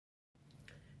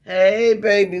Hey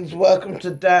babies, welcome to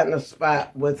Donna's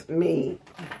Spot with me,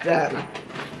 Donna.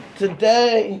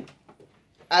 Today,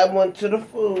 I went to the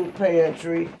food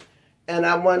pantry and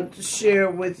I wanted to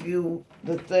share with you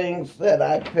the things that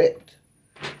I picked.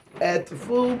 At the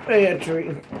food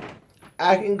pantry,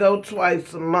 I can go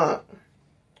twice a month,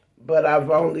 but I've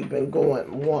only been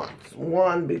going once.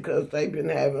 One, because they've been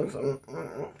having some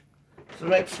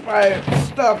expired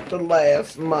stuff the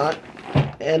last month,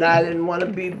 and I didn't want to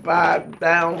be bogged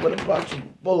down with a bunch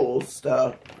of bull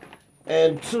stuff.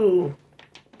 And two,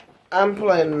 I'm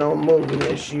planning on moving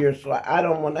this year, so I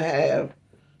don't want to have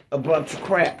a bunch of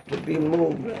crap to be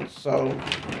moving. So,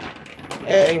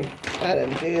 hey, I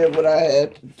done did what I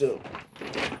had to do.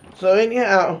 So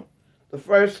anyhow, the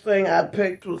first thing I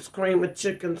picked was cream of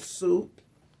chicken soup.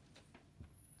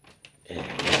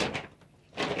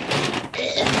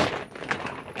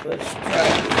 Let's try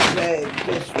to bag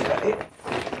this way.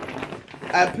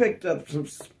 I picked up some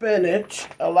spinach.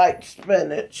 I like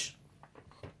spinach.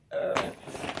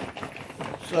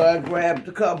 So I grabbed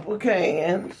a couple of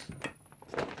cans.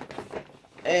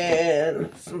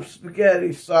 And some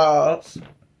spaghetti sauce,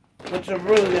 which I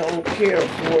really don't care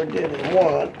for, didn't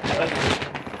want. But,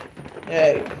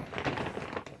 hey,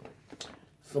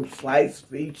 some sliced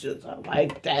peaches. I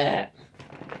like that.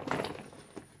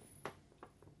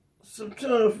 Some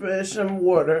tuna fish and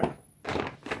water.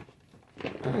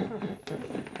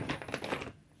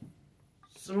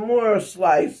 Some more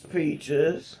sliced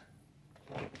peaches.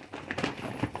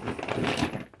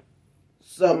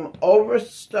 Some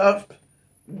overstuffed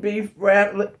beef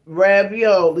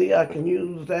ravioli. I can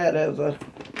use that as a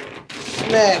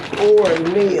snack or a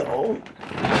meal.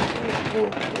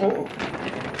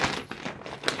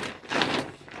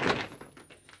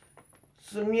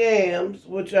 Some yams,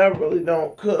 which I really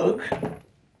don't cook.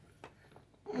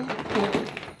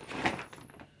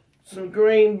 Some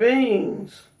green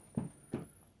beans,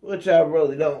 which I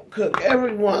really don't cook.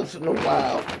 Every once in a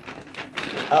while,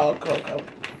 I'll cook them.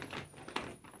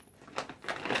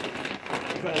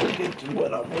 Trying to get to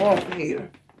what I want here.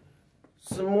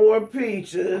 Some more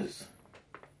peaches.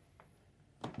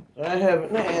 I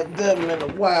haven't had them in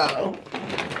a while.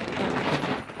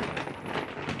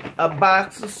 A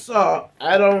box of salt.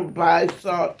 I don't buy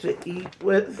salt to eat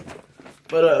with,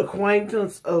 but an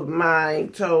acquaintance of mine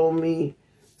told me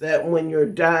that when you're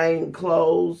dyeing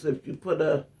clothes, if you put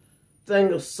a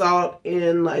thing of salt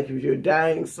in, like if you're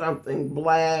dyeing something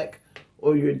black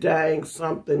or you're dyeing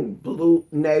something blue,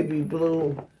 navy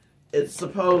blue, it's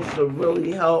supposed to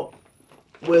really help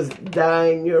with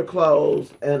dyeing your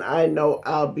clothes. And I know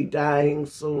I'll be dyeing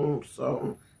soon,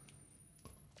 so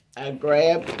I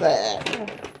grabbed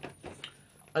that.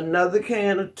 Another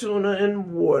can of tuna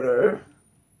and water.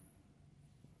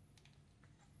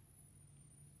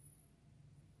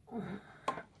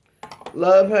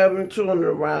 Love having tuna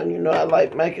around. You know, I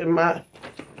like making my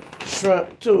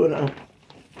shrimp tuna.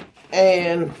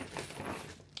 And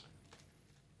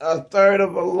a third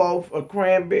of a loaf of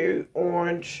cranberry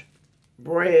orange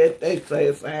bread. They say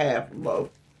it's a half loaf.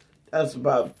 That's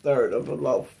about a third of a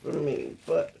loaf for me,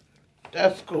 but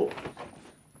that's cool.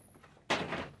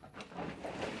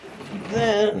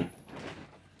 Then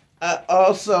I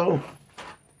also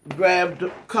grabbed a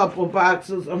couple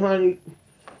boxes of Honey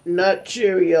Nut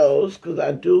Cheerios, because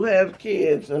I do have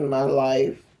kids in my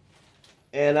life,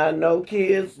 and I know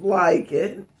kids like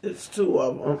it. It's 2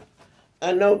 of them.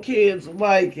 I know kids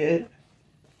like it,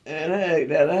 and hey,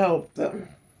 that'll help them.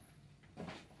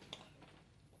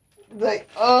 They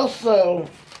also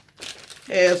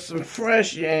had some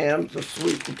fresh yams or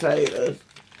sweet potatoes.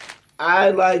 I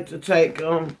like to take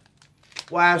them,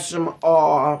 wash them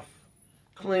off,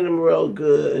 clean them real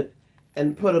good,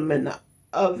 and put them in the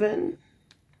oven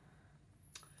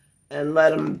and let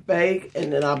them bake,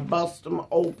 and then I'll bust them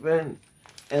open,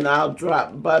 and I'll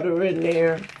drop butter in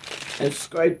there and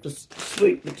scrape the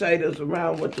sweet potatoes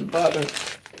around with the butter.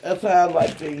 That's how I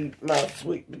like to eat my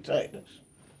sweet potatoes.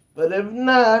 But if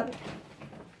not,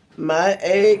 my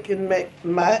egg can make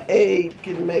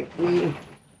me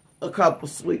a couple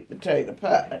sweet potato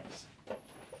pies.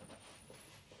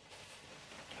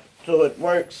 So it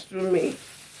works for me.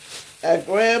 I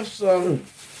grabbed some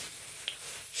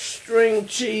string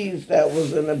cheese that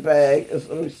was in the bag. Let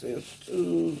me see, it's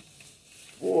 2,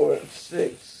 4,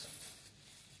 6,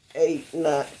 8,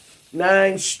 9.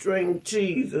 9 string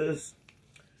cheeses.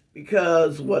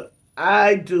 Because what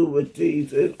I do with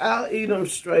these is I'll eat them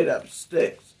straight up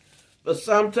sticks. But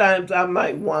sometimes I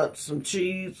might want some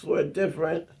cheese for a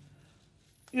different,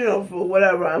 for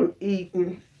whatever I'm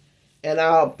eating. And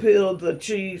I'll peel the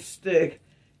cheese stick,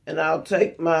 and I'll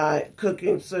take my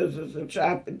cooking scissors and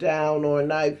chop it down, or a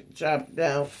knife and chop it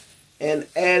down, and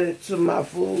add it to my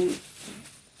food.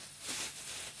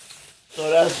 So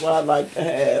that's what I like to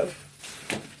have.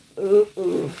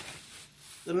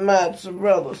 The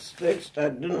mozzarella sticks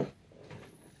that do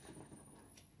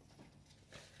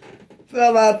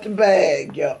fell out the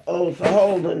bag, y'all. Oh, it's a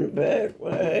hole in the bag.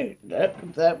 Well, hey,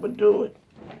 that would do it.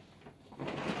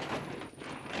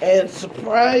 And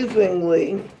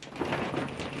surprisingly,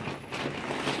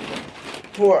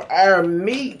 for our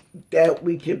meat that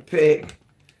we could pick,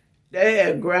 they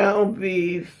had ground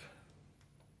beef.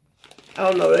 I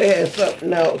don't know, they had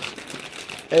something else.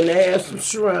 And they had some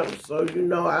shrimp, so you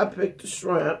know I picked the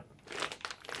shrimp.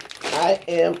 I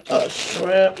am a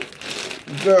shrimp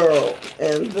girl,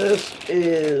 and this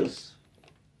is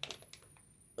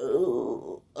a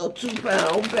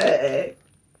 2-pound bag.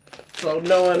 So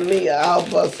knowing me, I'll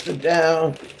bust it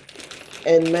down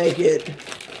and make it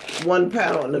 1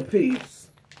 pound a piece.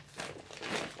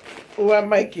 Or I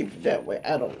might keep it that way,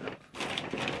 I don't know.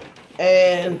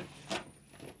 And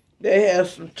they have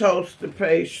some toasted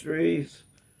pastries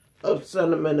of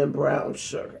cinnamon and brown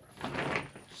sugar.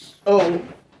 So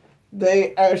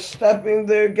they are stepping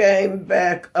their game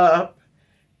back up,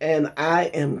 and I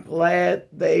am glad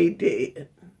they did.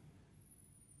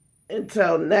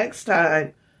 Until next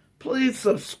time, please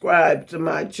subscribe to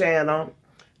my channel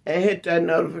and hit that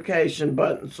notification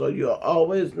button so you'll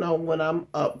always know when I'm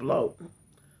uploading.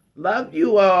 Love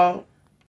you all.